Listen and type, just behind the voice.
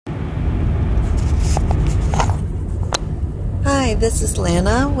Hi, this is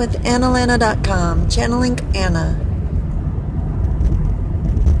Lana with AnnaLana.com, channeling Anna.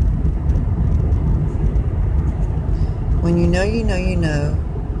 When you know, you know, you know,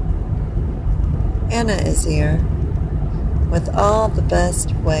 Anna is here with all the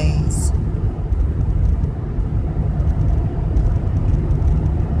best ways.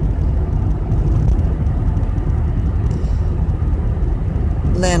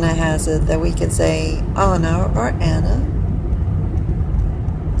 Lana has it that we can say Anna or Anna,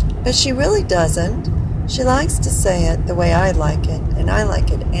 but she really doesn't. She likes to say it the way I like it, and I like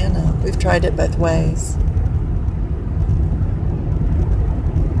it Anna. We've tried it both ways.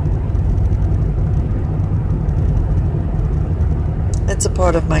 It's a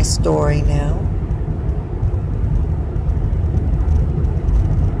part of my story now.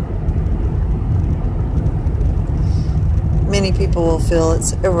 Many people will feel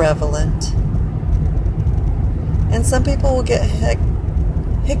it's irrelevant. And some people will get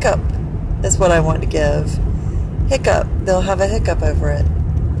hiccup, is what I want to give. Hiccup. They'll have a hiccup over it.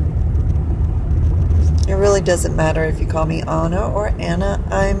 It really doesn't matter if you call me Anna or Anna.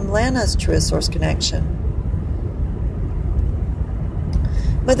 I'm Lana's truest source connection.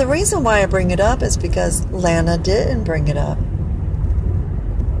 But the reason why I bring it up is because Lana didn't bring it up.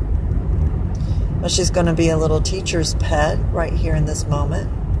 Well, she's going to be a little teacher's pet right here in this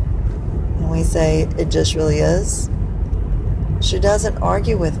moment. And we say, it just really is. She doesn't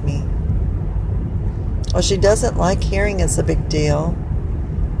argue with me. Well, she doesn't like hearing it's a big deal.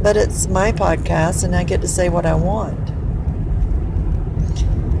 But it's my podcast and I get to say what I want.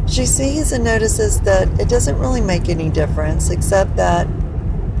 She sees and notices that it doesn't really make any difference, except that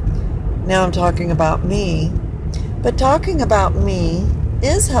now I'm talking about me. But talking about me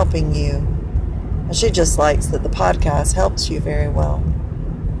is helping you. She just likes that the podcast helps you very well.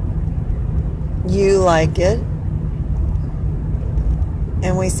 You like it.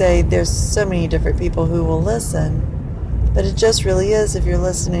 And we say there's so many different people who will listen. But it just really is, if you're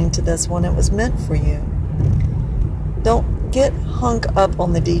listening to this one, it was meant for you. Don't get hung up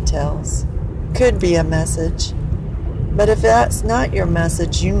on the details. Could be a message. But if that's not your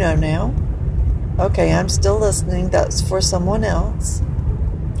message, you know now. Okay, I'm still listening. That's for someone else.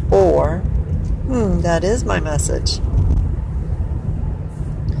 Or, that is my message.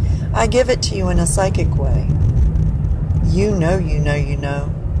 I give it to you in a psychic way. You know, you know, you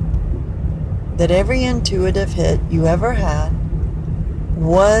know that every intuitive hit you ever had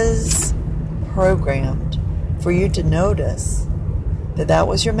was programmed for you to notice that that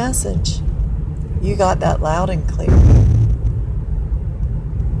was your message. You got that loud and clear.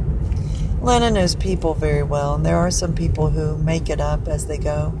 Lana knows people very well, and there are some people who make it up as they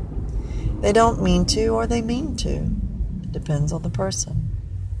go. They don't mean to, or they mean to. It depends on the person.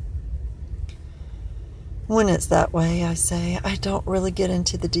 When it's that way, I say, I don't really get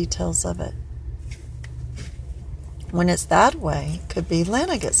into the details of it. When it's that way, could be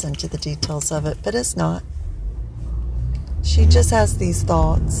Lana gets into the details of it, but it's not. She just has these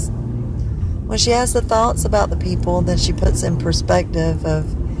thoughts. When she has the thoughts about the people, then she puts in perspective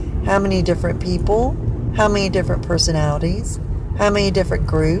of how many different people, how many different personalities, how many different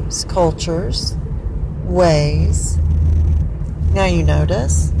groups, cultures, ways. Now you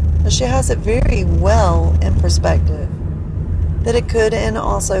notice that she has it very well in perspective. That it could and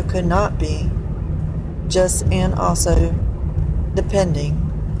also could not be. Just and also depending.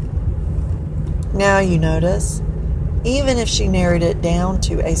 Now you notice, even if she narrowed it down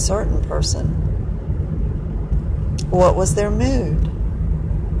to a certain person, what was their mood?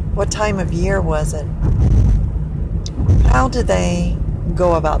 What time of year was it? How did they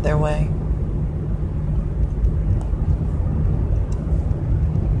go about their way?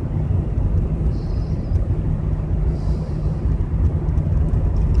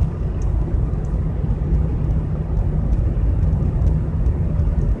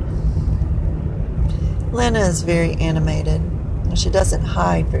 Lana is very animated. She doesn't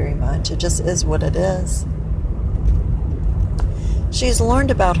hide very much. It just is what it is. She's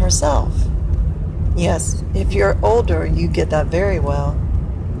learned about herself. Yes, if you're older, you get that very well.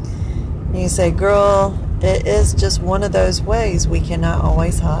 You say, girl, it is just one of those ways we cannot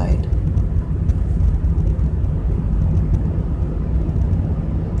always hide.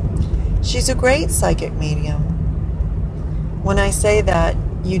 She's a great psychic medium. When I say that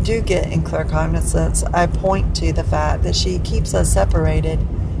you do get in claircognizance, I point to the fact that she keeps us separated,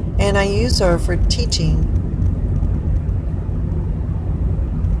 and I use her for teaching.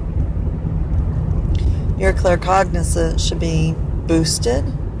 Your claircognizance should be boosted,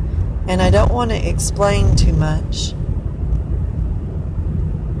 and I don't want to explain too much.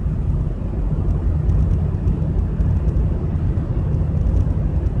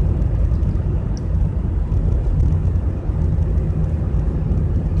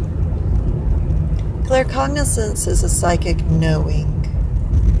 Claircognizance is a psychic knowing.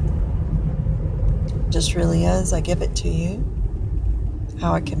 It just really is. I give it to you,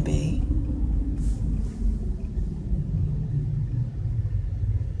 how it can be.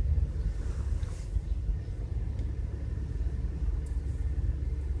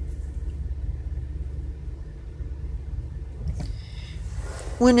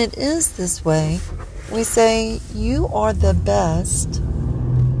 When it is this way, we say, you are the best.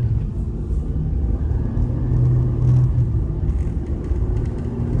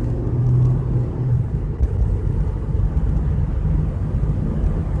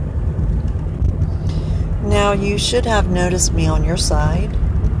 Now, you should have noticed me on your side.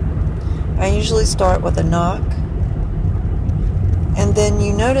 I usually start with a knock, and then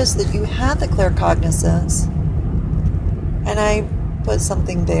you notice that you have the claircognizance, and I put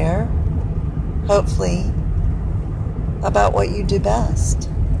something there, hopefully, about what you do best.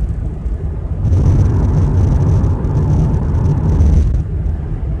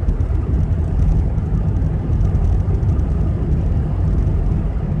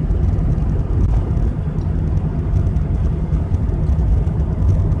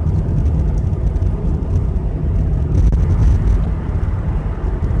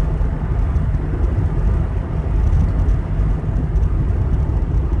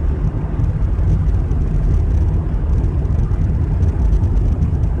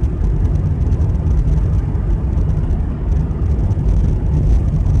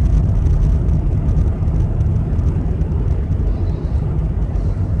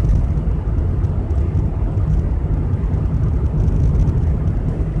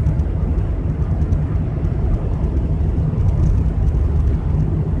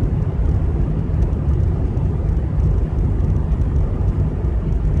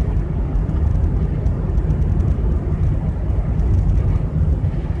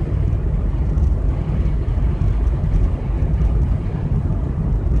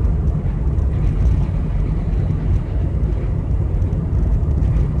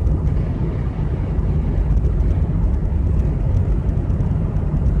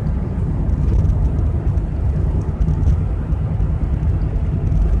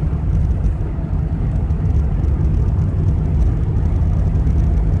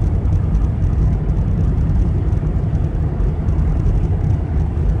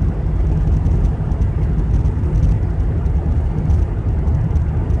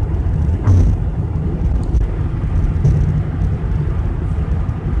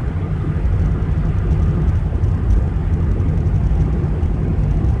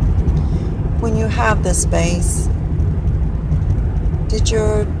 When you have this space, did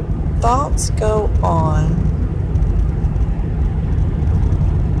your thoughts go on,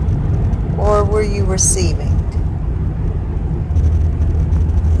 or were you receiving?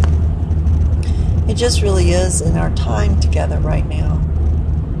 It just really is in our time together right now.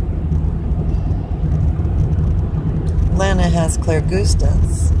 Lana has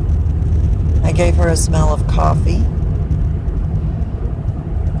claircognizance. I gave her a smell of coffee.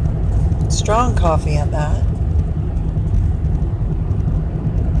 Strong coffee at that.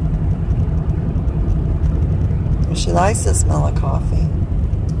 She likes the smell of coffee,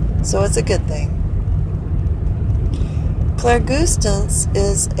 so it's a good thing. Claircognizance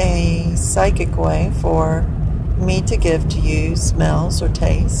is a psychic way for me to give to you smells or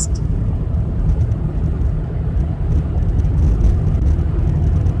taste.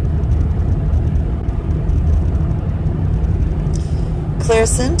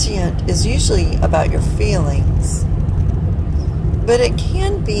 Clairsentient is usually about your feelings, but it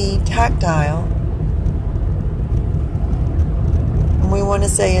can be tactile. And we want to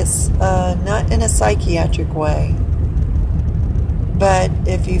say it's not in a psychiatric way, but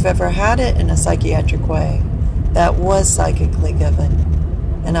if you've ever had it in a psychiatric way, that was psychically given,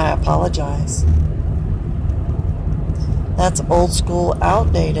 and I apologize. That's old school,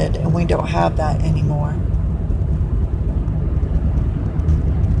 outdated, and we don't have that anymore.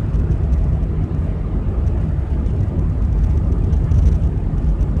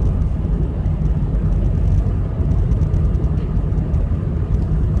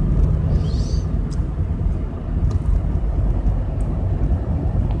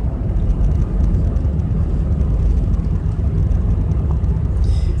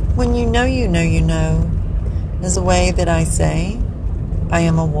 When you know you know you know is a way that I say, I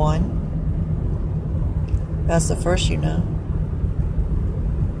am a one. That's the first you know.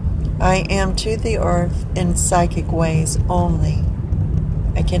 I am to the earth in psychic ways only.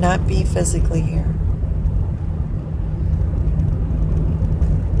 I cannot be physically here.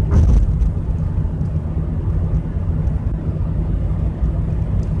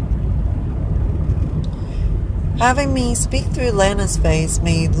 Having me speak through Lana's face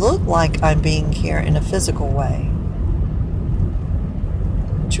may look like I'm being here in a physical way.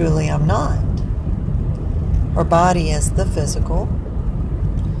 Truly, I'm not. Her body is the physical.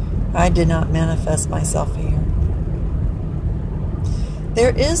 I did not manifest myself here.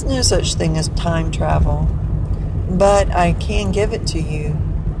 There is no such thing as time travel, but I can give it to you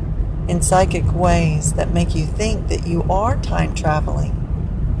in psychic ways that make you think that you are time traveling.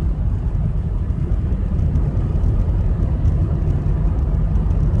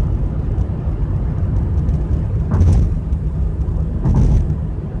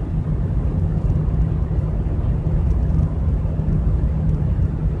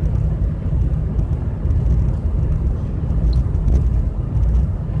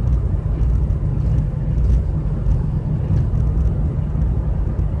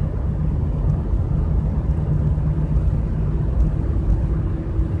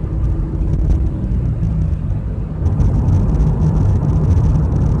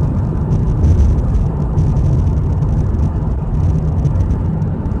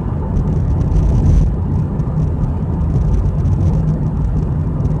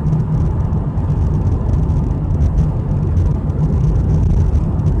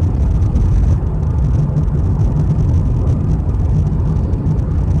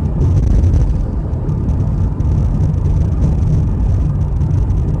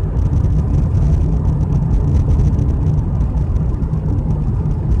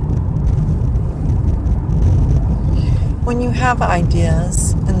 When you have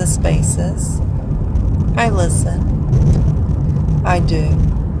ideas in the spaces, I listen. I do.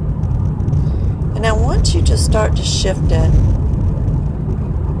 And I want you to start to shift it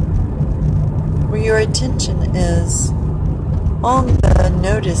where your attention is on the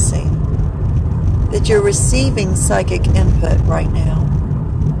noticing that you're receiving psychic input right now.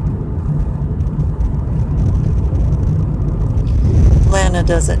 Lana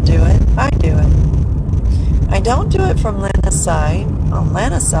doesn't do it. I do it. I don't do it from Lana's side. On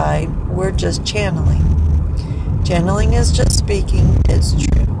Lana's side, we're just channeling. Channeling is just speaking. It's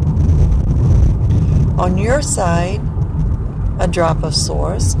true. On your side, a drop of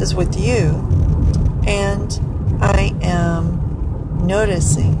source is with you, and I am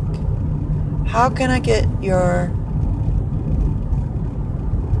noticing. How can I get your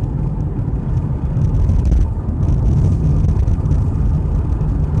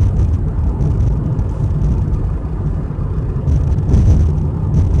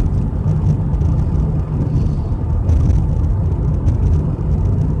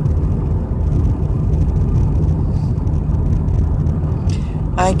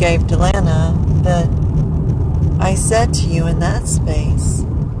I gave to Lana that I said to you in that space,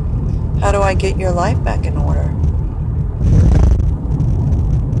 how do I get your life back in order?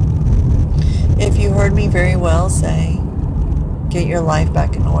 If you heard me very well say, get your life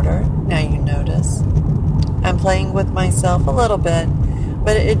back in order, now you notice. I'm playing with myself a little bit,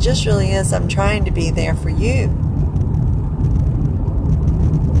 but it just really is, I'm trying to be there for you.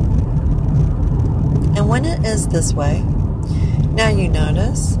 And when it is this way, now you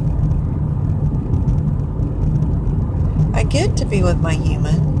notice. I get to be with my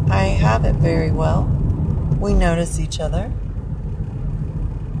human. I have it very well. We notice each other.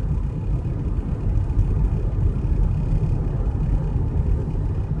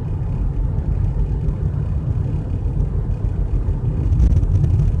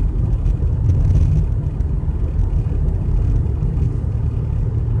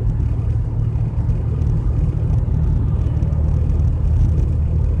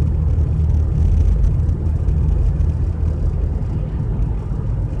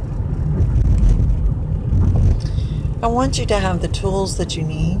 I want you to have the tools that you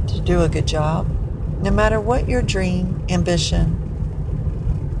need to do a good job, no matter what your dream, ambition,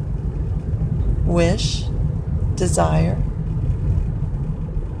 wish, desire,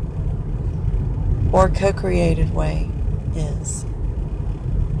 or co-created way is.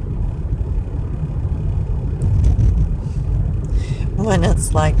 When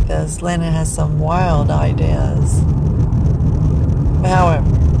it's like this, Lana has some wild ideas.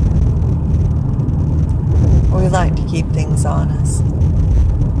 However, we like to keep things honest.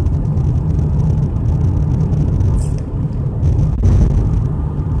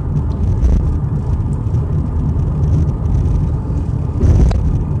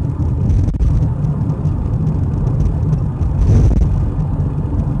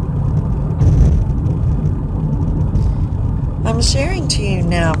 I'm sharing to you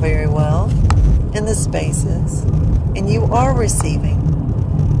now very well in the spaces, and you are receiving.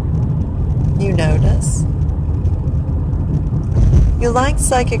 You notice. You like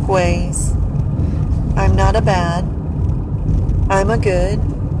psychic ways, I'm not a bad. I'm a good.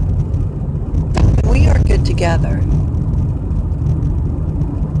 And we are good together.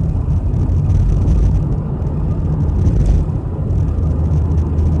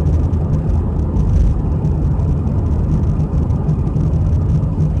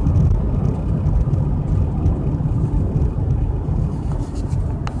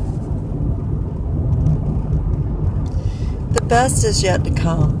 The best is yet to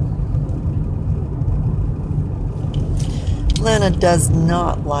come. Lena does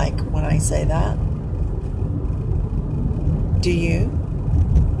not like when I say that. Do you?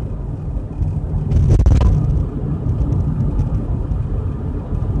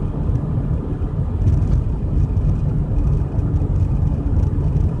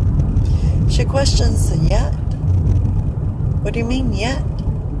 She questions the yet. What do you mean yet?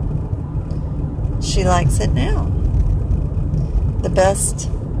 She likes it now. The best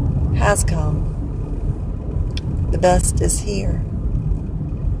has come. The best is here.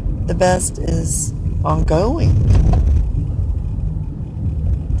 The best is ongoing.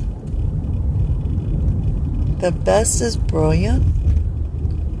 The best is brilliant.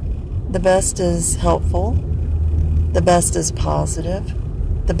 The best is helpful. The best is positive.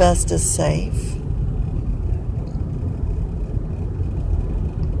 The best is safe.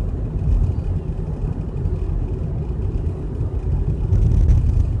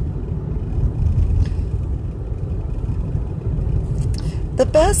 The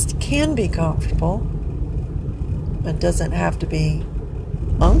best can be comfortable. It doesn't have to be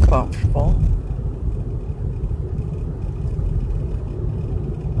uncomfortable.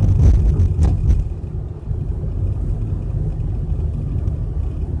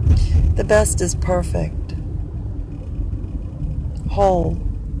 The best is perfect, whole,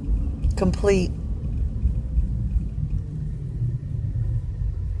 complete.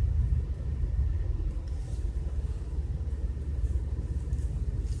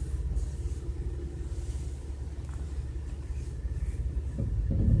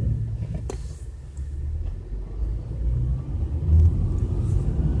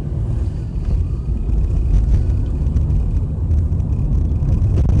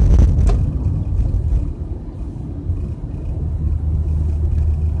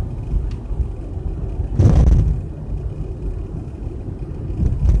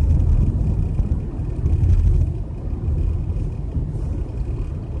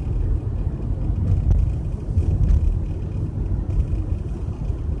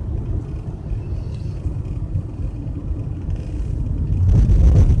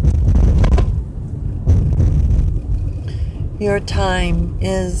 Your time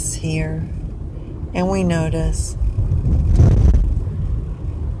is here, and we notice.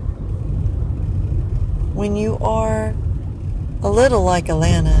 When you are a little like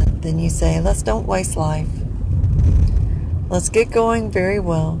Alana, then you say, let's don't waste life. Let's get going very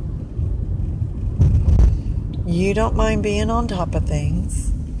well. You don't mind being on top of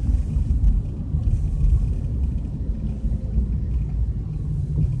things.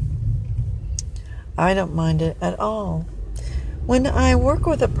 I don't mind it at all. When I work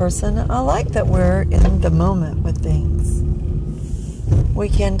with a person, I like that we're in the moment with things. We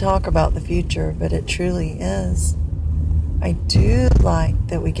can talk about the future, but it truly is. I do like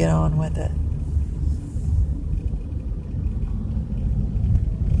that we get on with it.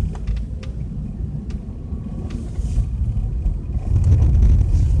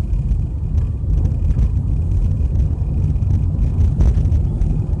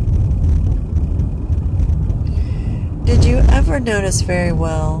 Did you ever notice very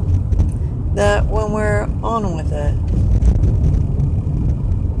well that when we're on with it,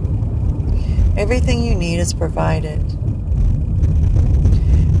 everything you need is provided?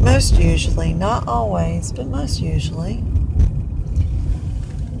 Most usually, not always, but most usually.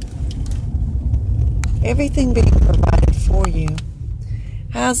 Everything being provided for you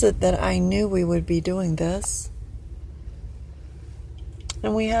has it that I knew we would be doing this,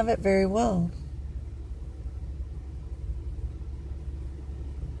 and we have it very well.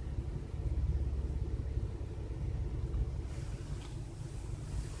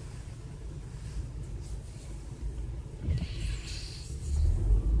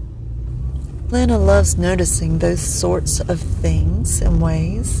 Lana loves noticing those sorts of things and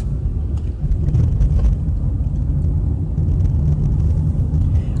ways.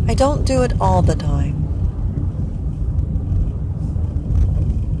 I don't do it all the time.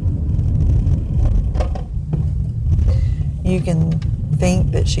 You can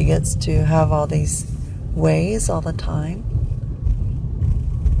think that she gets to have all these ways all the time.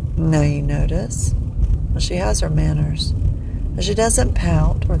 No, you notice. Well, she has her manners. But she doesn't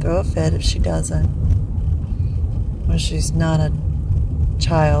pout or throw a fit if she doesn't. Well, she's not a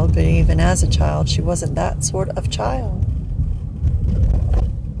child, but even as a child, she wasn't that sort of child.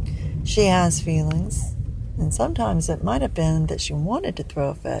 She has feelings, and sometimes it might have been that she wanted to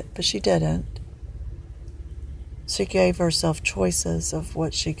throw a fit, but she didn't. She gave herself choices of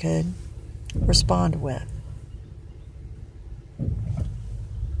what she could respond with.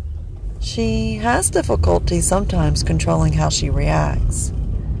 She has difficulty sometimes controlling how she reacts,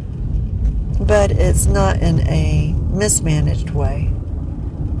 but it's not in a mismanaged way.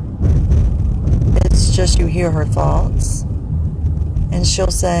 It's just you hear her thoughts, and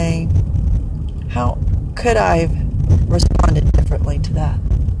she'll say, how could I have responded differently to that?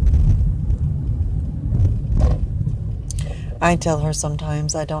 I tell her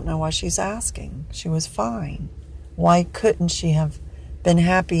sometimes I don't know why she's asking. She was fine. Why couldn't she have been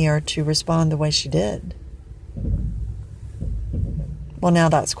happier to respond the way she did? Well, now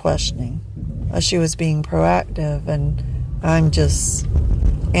that's questioning. She was being proactive, and I'm just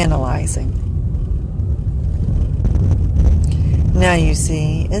analyzing. Now you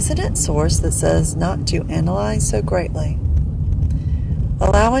see, isn't it Source that says not to analyze so greatly?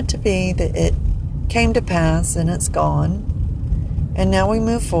 Allow it to be that it came to pass and it's gone, and now we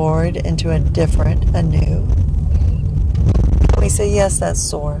move forward into a new. We say, yes, that's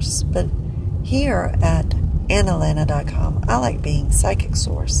Source, but here at Annalena.com, I like being Psychic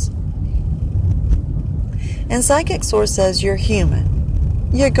Source. And Psychic Source says you're human.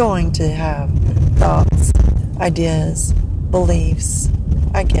 You're going to have thoughts, ideas, beliefs.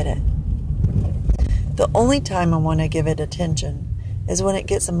 I get it. The only time I want to give it attention is when it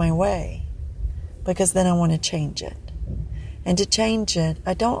gets in my way, because then I want to change it. And to change it,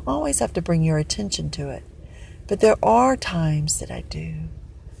 I don't always have to bring your attention to it. But there are times that I do.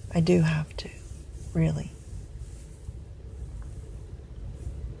 I do have to, really.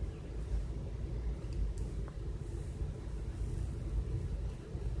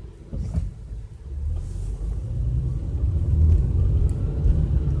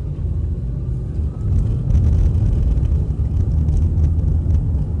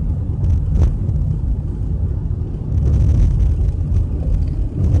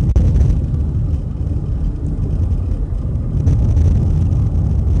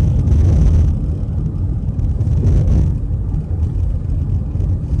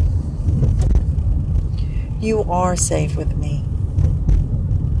 You are safe with me.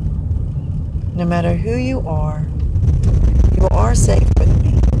 No matter who you are safe with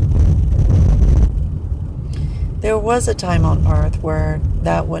me. There was a time on earth where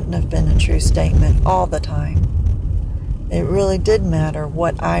that wouldn't have been a true statement all the time. It really did matter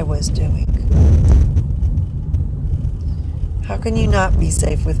what I was doing. How can you not be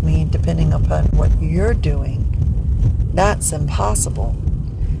safe with me depending upon what you're doing? That's impossible.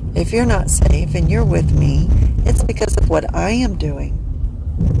 If you're not safe and you're with me, it's because of what I am doing.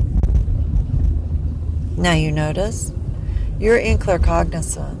 Now you notice, you're in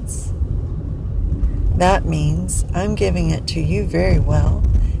claircognizance. That means I'm giving it to you very well,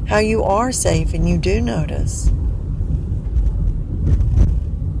 how you are safe and you do notice.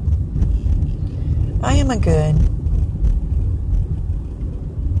 I am a good.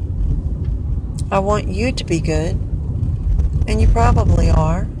 I want you to be good, and you probably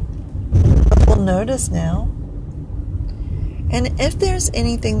are. We'll notice now. And if there's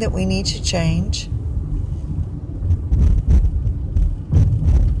anything that we need to change,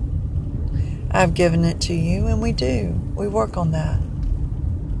 I've given it to you, and we do. We work on that.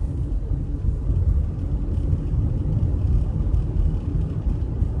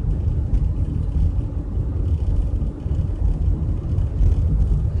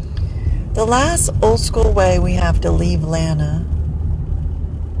 The last old school way we have to leave Lana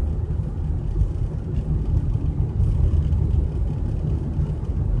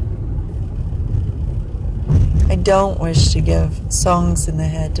I don't wish to give songs in the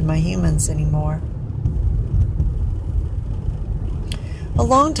head to my humans anymore. A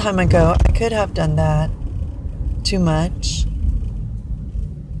long time ago, I could have done that. Too much.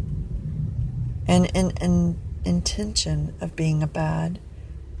 And in intention of being a bad,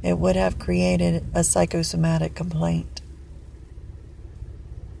 it would have created a psychosomatic complaint.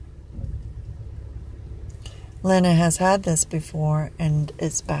 Lena has had this before, and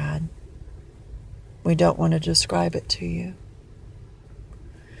it's bad. We don't want to describe it to you.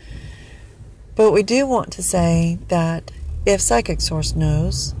 But we do want to say that if Psychic Source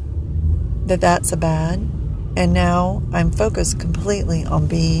knows that that's a bad, and now I'm focused completely on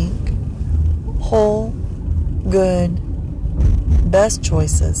being whole, good, best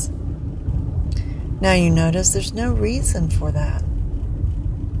choices. Now you notice there's no reason for that.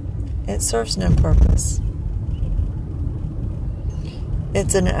 It serves no purpose.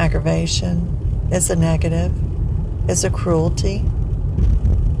 It's an aggravation. It's a negative. It's a cruelty.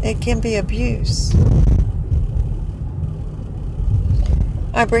 It can be abuse.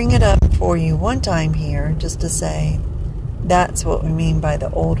 I bring it up for you one time here just to say that's what we mean by the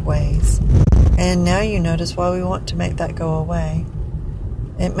old ways. And now you notice why we want to make that go away.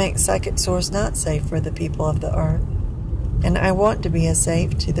 It makes Psychic Source not safe for the people of the earth. And I want to be as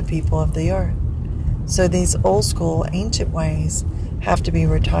safe to the people of the earth. So these old school, ancient ways have to be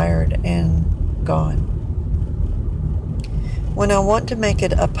retired and gone. When I want to make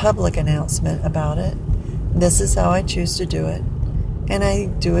it a public announcement about it, this is how I choose to do it. And I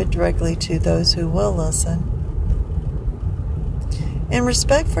do it directly to those who will listen. In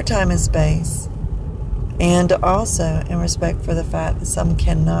respect for time and space, and also in respect for the fact that some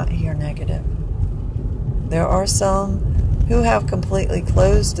cannot hear negative. There are some who have completely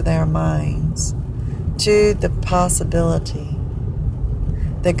closed their minds to the possibility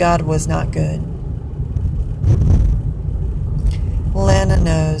that God was not good. Lana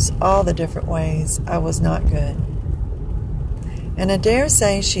knows all the different ways I was not good. And I dare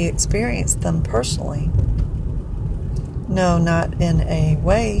say she experienced them personally. No, not in a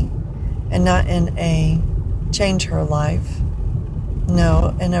way, and not in a change her life.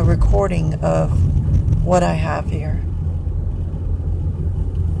 No, in a recording of what I have here.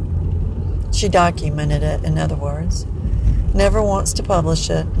 She documented it, in other words. Never wants to publish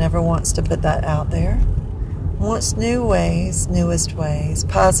it, never wants to put that out there. Wants new ways, newest ways,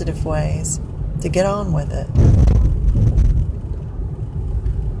 positive ways to get on with it.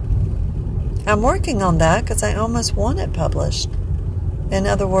 I'm working on that because I almost want it published. In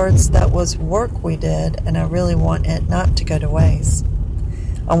other words, that was work we did, and I really want it not to go to waste.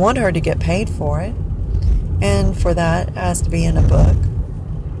 I want her to get paid for it, and for that, it has to be in a book.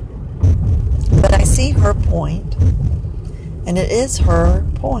 But I see her point, and it is her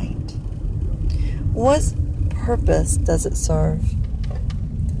point. What purpose does it serve?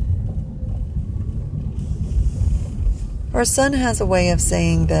 Her son has a way of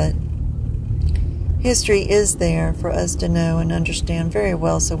saying that history is there for us to know and understand very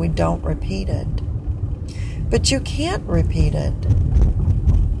well so we don't repeat it. But you can't repeat it.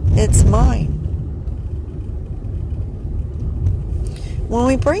 It's mine. When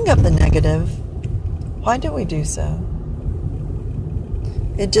we bring up the negative, why do we do so?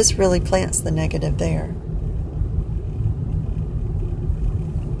 It just really plants the negative there.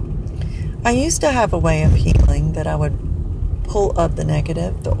 I used to have a way of healing that I would pull up the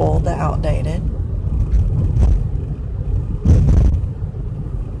negative, the old, the outdated.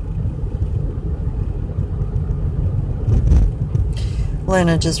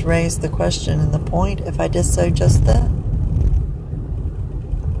 Lena just raised the question and the point if I did so just then.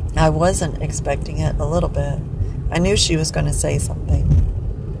 I wasn't expecting it a little bit. I knew she was going to say something.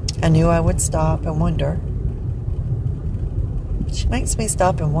 I knew I would stop and wonder. She makes me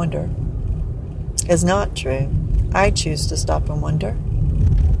stop and wonder. It's not true. I choose to stop and wonder.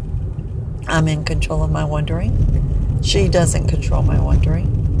 I'm in control of my wondering. She doesn't control my wondering.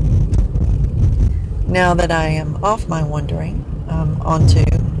 Now that I am off my wondering, I'm onto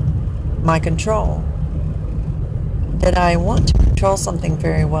my control. Did I want to control something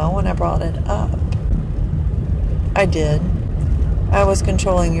very well when I brought it up? I did. I was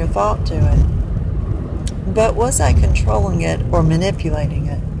controlling your thought to it. But was I controlling it or manipulating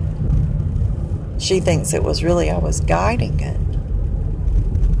it? She thinks it was really I was guiding it.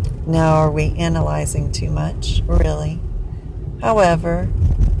 Now, are we analyzing too much? Really? However,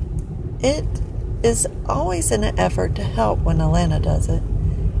 it is always an effort to help when Alana does it.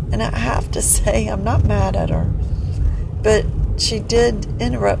 And I have to say, I'm not mad at her. But she did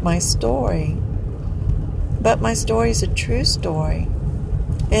interrupt my story. But my story is a true story.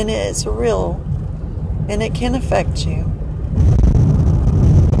 And it's real. And it can affect you.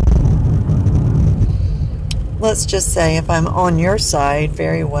 Let's just say if I'm on your side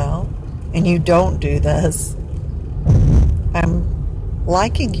very well, and you don't do this, I'm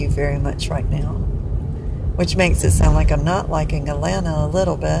liking you very much right now. Which makes it sound like I'm not liking Alana a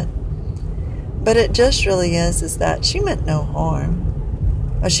little bit. But it just really is that she meant no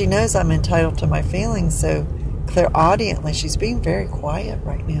harm. She knows I'm entitled to my feelings, so clairaudiently she's being very quiet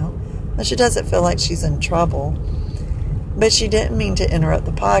right now. She doesn't feel like she's in trouble. But she didn't mean to interrupt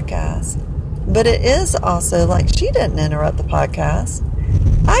the podcast. But it is also like she didn't interrupt the podcast.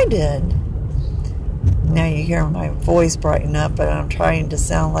 I did. Now you hear my voice brighten up, but I'm trying to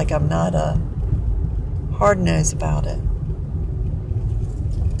sound like I'm not a hard nose about it.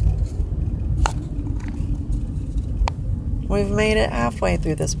 We've made it halfway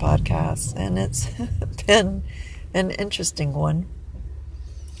through this podcast, and it's been an interesting one.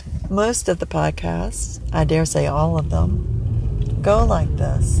 Most of the podcasts, I dare say all of them, go like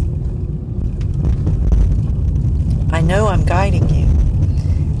this. I know I'm guiding you.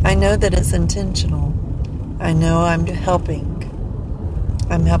 I know that it's intentional. I know I'm helping.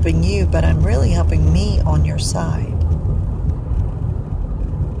 I'm helping you, but I'm really helping me on your side.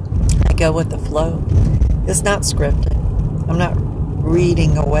 I go with the flow. It's not scripted. I'm not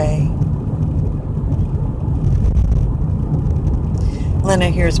reading away. Lena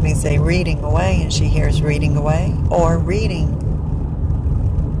hears me say reading away, and she hears reading away or reading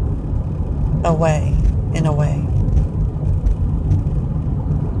away in a way.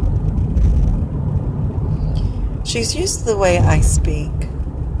 She's used to the way I speak,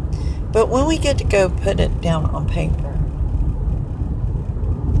 but when we get to go put it down on paper,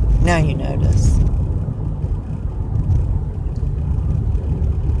 now you notice.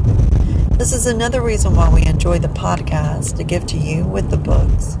 This is another reason why we enjoy the podcast to give to you with the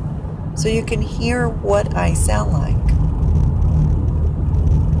books, so you can hear what I sound like.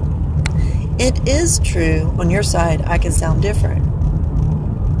 It is true on your side I can sound different.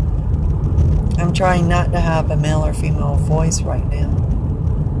 I'm trying not to have a male or female voice right now.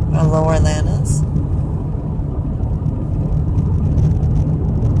 I lower Lena's.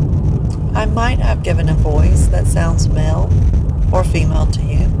 I might have given a voice that sounds male or female to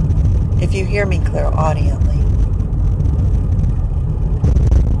you if you hear me clairaudiently.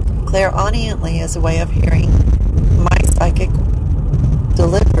 Clairaudiently is a way of hearing my psychic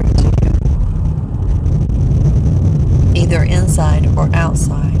delivery to you, either inside or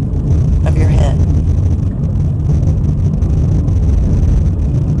outside of your head.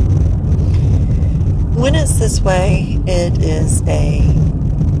 When it's this way, it is a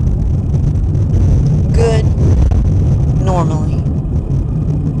good, normally.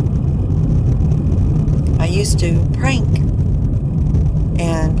 I used to prank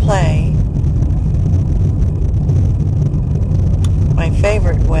and play. My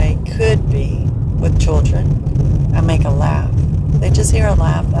favorite way could be with children. I make a laugh. They just hear a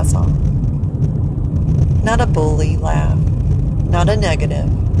laugh, that's all. Not a bully laugh, not a negative.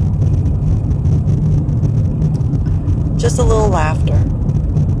 Just a little laughter.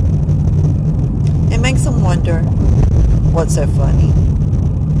 It makes them wonder, what's so funny?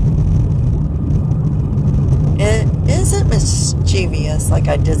 It isn't mischievous like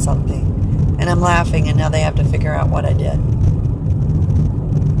I did something and I'm laughing and now they have to figure out what I did.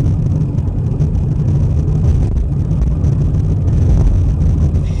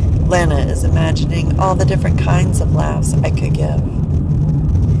 Lena is imagining all the different kinds of laughs I could give.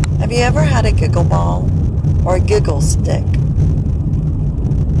 Have you ever had a giggle ball or a giggle stick?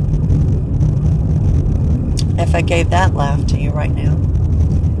 If I gave that laugh to you right now,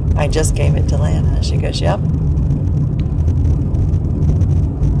 I just gave it to Lena. She goes, yep.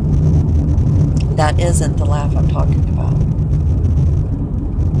 That isn't the laugh I'm talking about.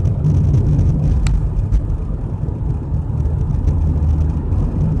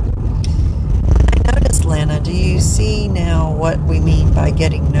 I noticed, Lena, do you see now what we mean by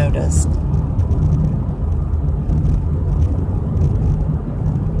getting noticed?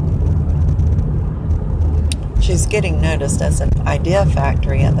 She's getting noticed as an idea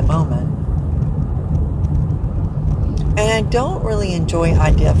factory at the moment. And I don't really enjoy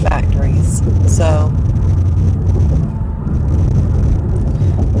idea factories, so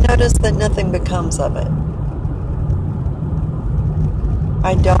notice that nothing becomes of it.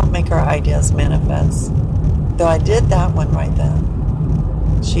 I don't make her ideas manifest, though I did that one right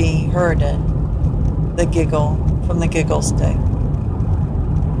then. She heard it, the giggle from the giggle stick.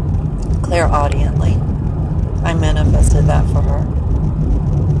 Clairaudiently, I manifested that for her.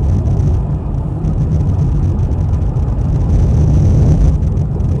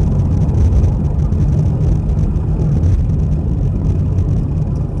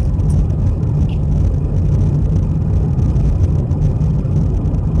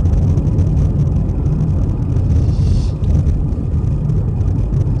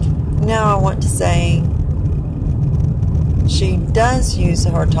 Now I want to say she does use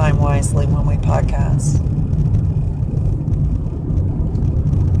her time wisely when we podcast.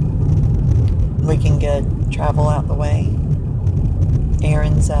 We can get travel out the way,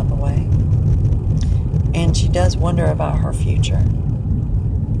 errands out the way, and she does wonder about her future.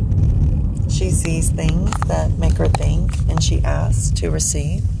 She sees things that make her think, and she asks to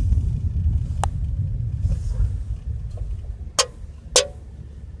receive.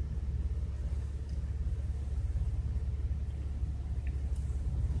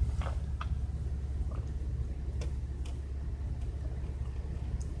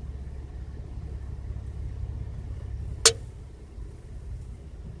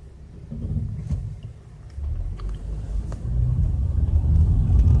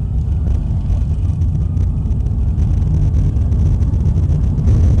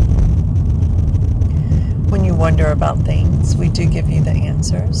 wonder about things, we do give you the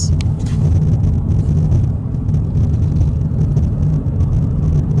answers.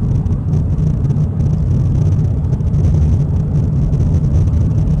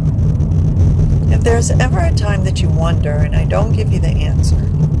 If there's ever a time that you wonder and I don't give you the answer,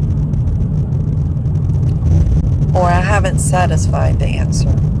 or I haven't satisfied the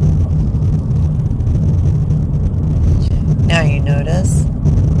answer, now you notice.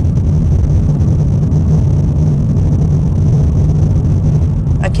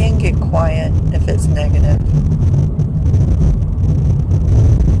 I can get quiet if it's negative,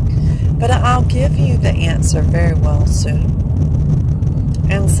 but I'll give you the answer very well soon.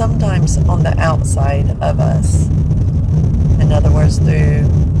 And sometimes on the outside of us, in other words, through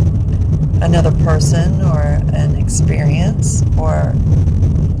another person or an experience, or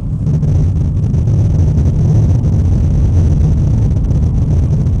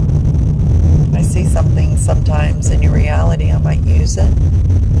I see something sometimes in your reality, I might use it.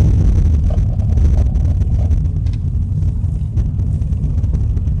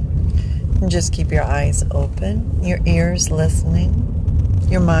 And just keep your eyes open, your ears listening,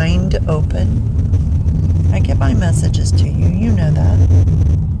 your mind open. I get my messages to you, you know that.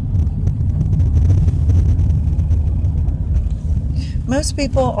 Most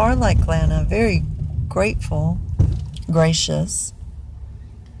people are like Lana, very grateful, gracious,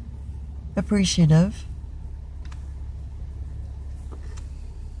 appreciative,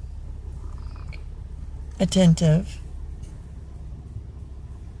 attentive.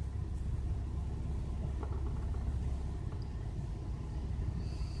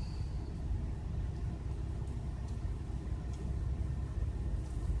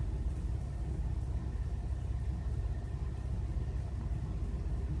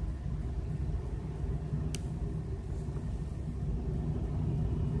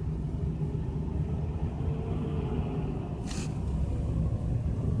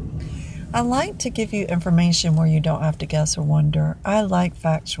 I like to give you information where you don't have to guess or wonder. I like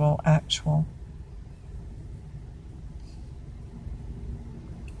factual, actual.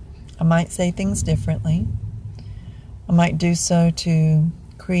 I might say things differently. I might do so to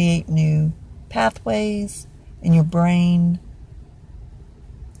create new pathways in your brain,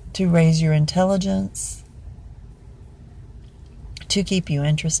 to raise your intelligence, to keep you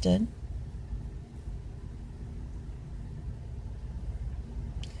interested.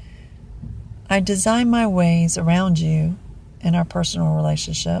 I design my ways around you in our personal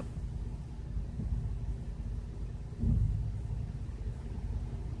relationship.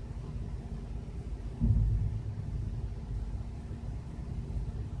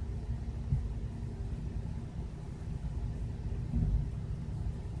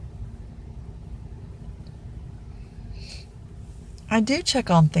 I do check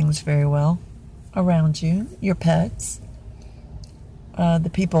on things very well around you, your pets, the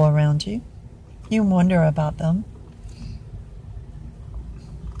people around you. You wonder about them.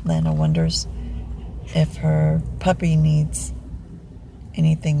 Lana wonders if her puppy needs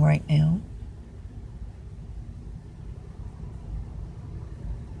anything right now.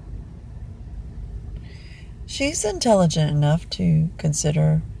 She's intelligent enough to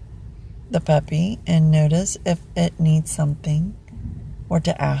consider the puppy and notice if it needs something or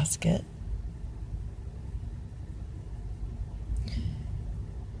to ask it.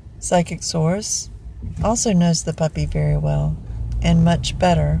 Psychic Source also knows the puppy very well and much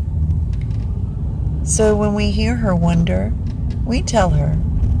better. So when we hear her wonder, we tell her.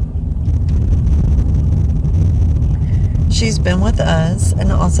 She's been with us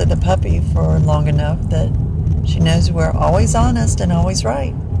and also the puppy for long enough that she knows we're always honest and always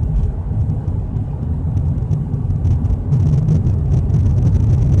right.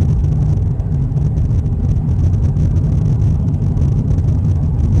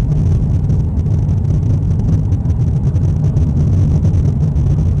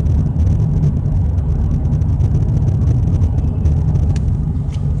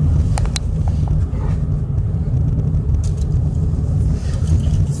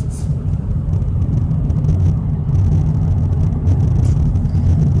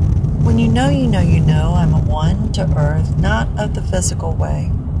 You know, I'm a one to earth, not of the physical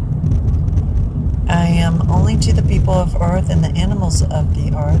way. I am only to the people of earth and the animals of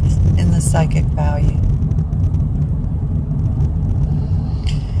the earth in the psychic value.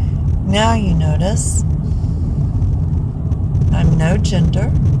 Now you notice I'm no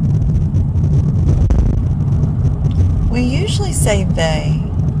gender. We usually say they,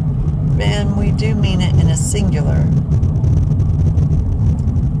 and we do mean it in a singular.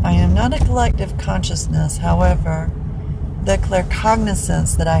 I am not a collective consciousness, however, the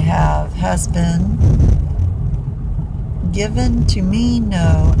claircognizance that I have has been given to me?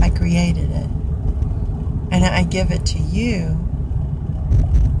 No, I created it. And I give it to you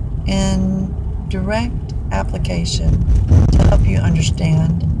in direct application to help you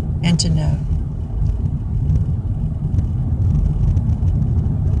understand and to know.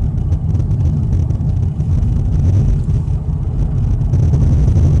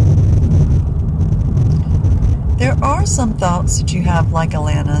 There are some thoughts that you have like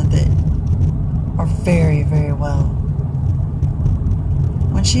Alana that are very, very well.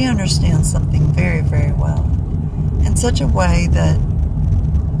 When she understands something very, very well, in such a way that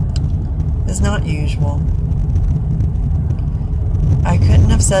is not usual. I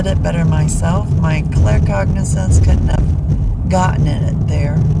couldn't have said it better myself. My claircognizance couldn't have gotten it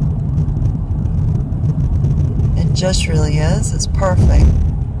there. It just really is. It's perfect.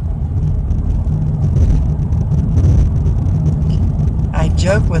 I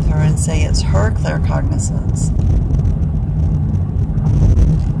joke with her and say it's her claircognizance.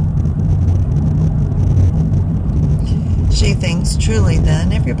 She thinks truly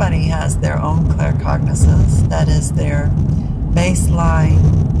then everybody has their own claircognizance. That is their baseline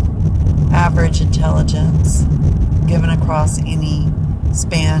average intelligence given across any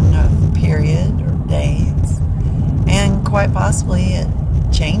span of period or days. And quite possibly it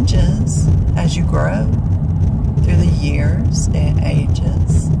changes as you grow through the years and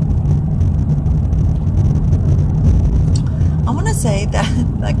ages. I want to say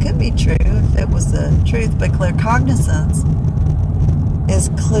that could be true if it was the truth, but claircognizance is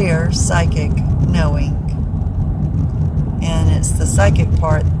clear psychic knowing. And it's the psychic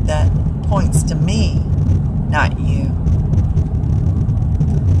part that points to me, not you.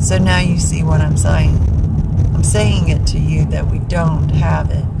 So now you see what I'm saying. I'm saying it to you that we don't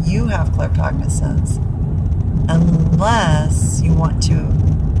have it. You have claircognizance. Unless you want to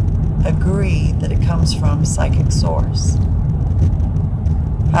agree that it comes from psychic source.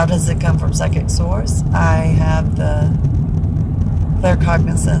 How does it come from psychic source? I have the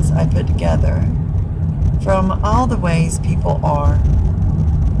claircognizance I put together from all the ways people are.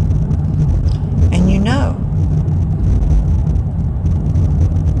 And you know.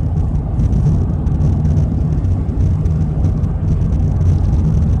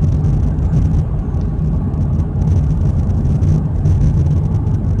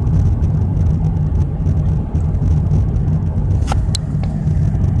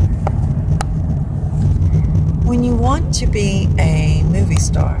 When you want to be a movie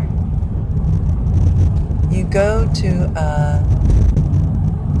star, you go to a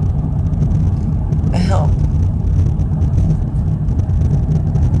help.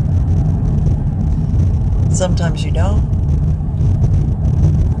 Sometimes you don't.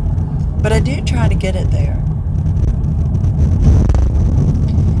 But I do try to get it there.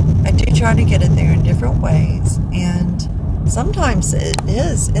 I do try to get it there in different ways, and sometimes it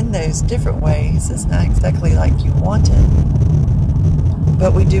is in those different ways. It's not exactly like you want it.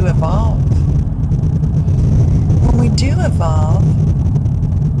 But we do evolve. When we do evolve,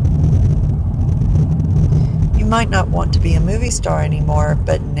 you might not want to be a movie star anymore,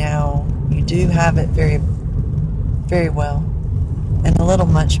 but now you do have it very, very well. And a little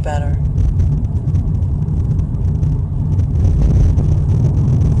much better.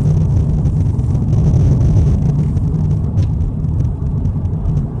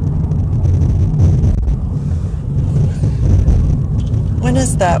 When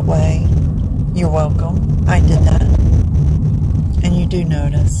it's that way, you're welcome. I did that. And you do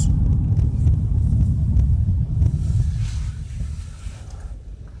notice.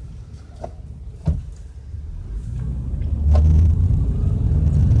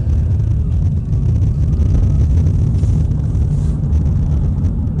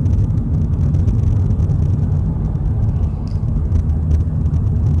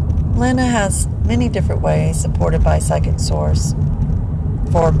 Lena has many different ways supported by Psychic Source.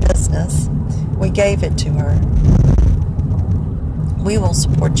 For business, we gave it to her. We will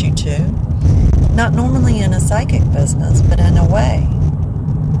support you too. Not normally in a psychic business, but in a way.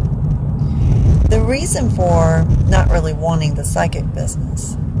 The reason for not really wanting the psychic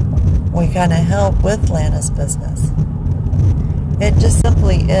business, we kind of help with Lena's business. It just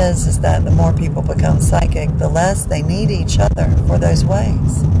simply is that the more people become psychic, the less they need each other for those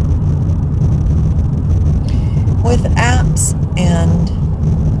ways. With apps and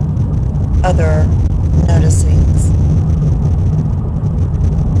other noticings,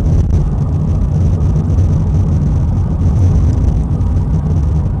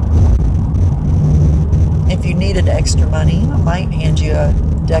 if you needed extra money, I might hand you a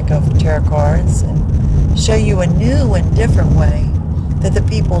deck of tarot cards and show you a new and different way that the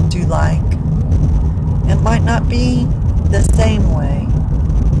people do like. It might not be the same way?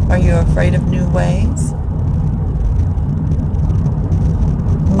 Are you afraid of new ways?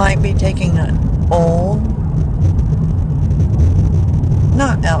 Might be taking an old,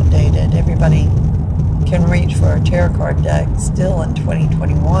 not outdated. Everybody can reach for a tarot card deck still in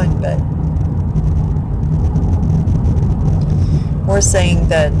 2021, but we're saying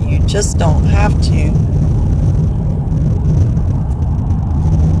that you just don't have to.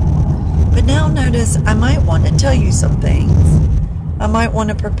 But now notice, I might want to tell you some things. I might want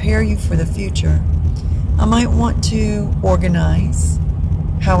to prepare you for the future. I might want to organize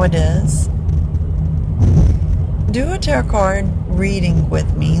how it is. Do a tarot card reading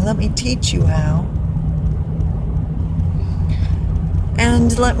with me. Let me teach you how.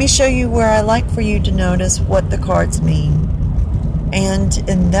 And let me show you where I like for you to notice what the cards mean. And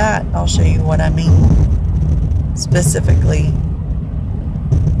in that, I'll show you what I mean specifically.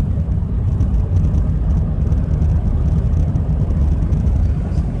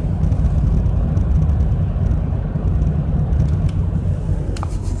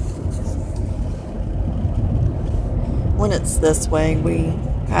 When it's this way, we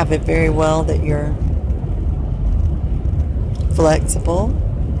have it very well that you're flexible,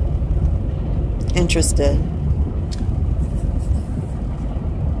 interested,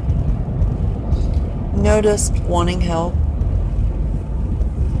 noticed, wanting help.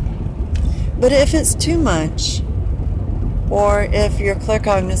 But if it's too much, or if your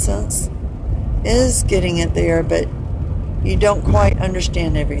claircognizance is getting it there, but you don't quite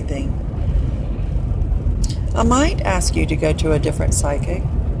understand everything, I might ask you to go to a different psychic.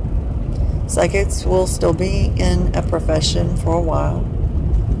 Psychics will still be in a profession for a while.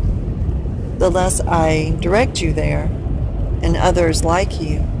 The less I direct you there, and others like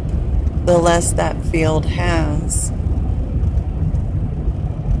you, the less that field has.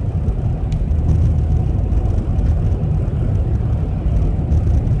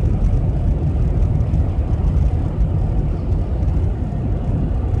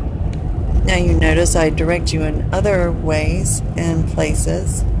 Now you notice I direct you in other ways and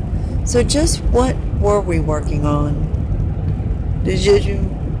places. So just what were we working on? Did you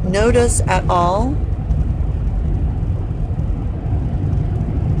notice at all?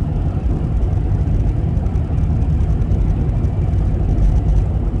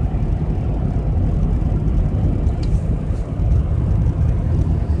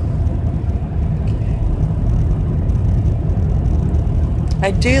 I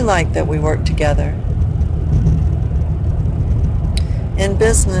do like that we work together. In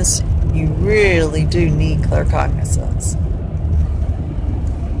business, you really do need claircognizance.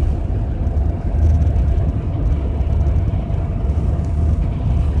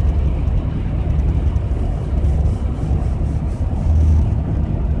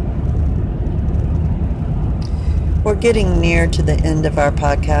 We're getting near to the end of our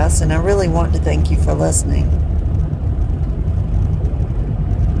podcast, and I really want to thank you for listening.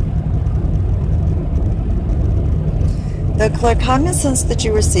 The claircognizance that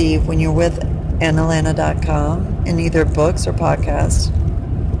you receive when you're with Annalena.com in either books or podcasts,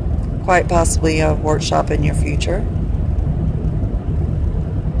 quite possibly a workshop in your future,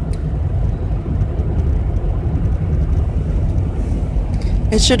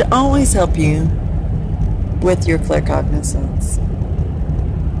 it should always help you with your claircognizance.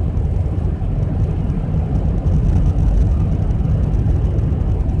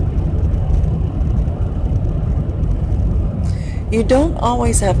 You don't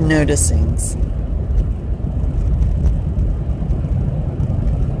always have noticings.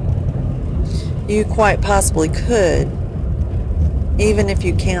 You quite possibly could, even if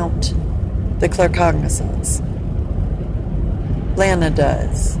you count the claircognizance. Lana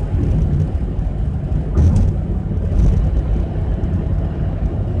does.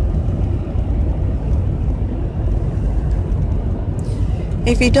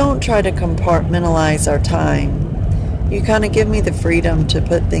 If you don't try to compartmentalize our time, you kind of give me the freedom to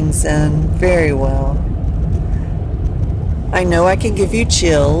put things in very well. I know I can give you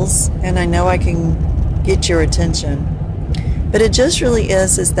chills, and I know I can get your attention. But it just really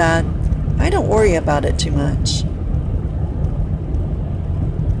is that I don't worry about it too much.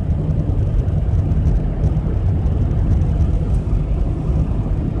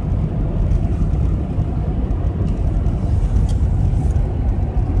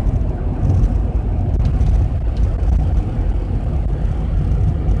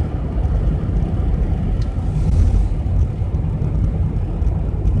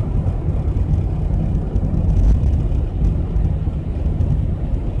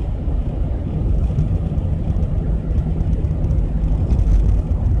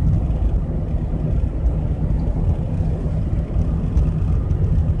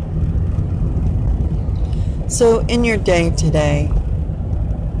 So in your day today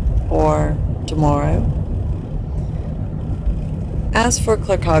or tomorrow, ask for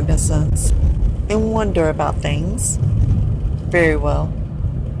claircognizance and wonder about things. Very well.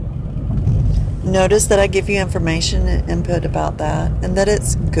 Notice that I give you information and input about that, and that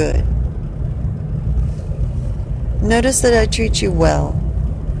it's good. Notice that I treat you well.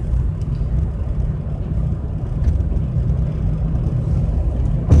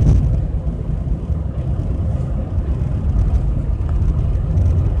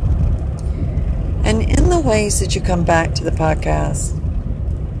 And in the ways that you come back to the podcast,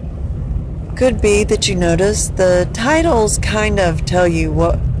 could be that you notice the titles kind of tell you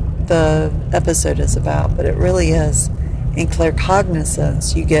what the episode is about, but it really is. In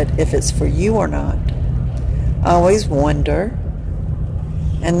claircognizance, you get if it's for you or not. Always wonder,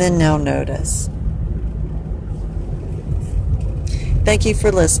 and then now notice. Thank you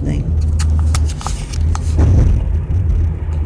for listening.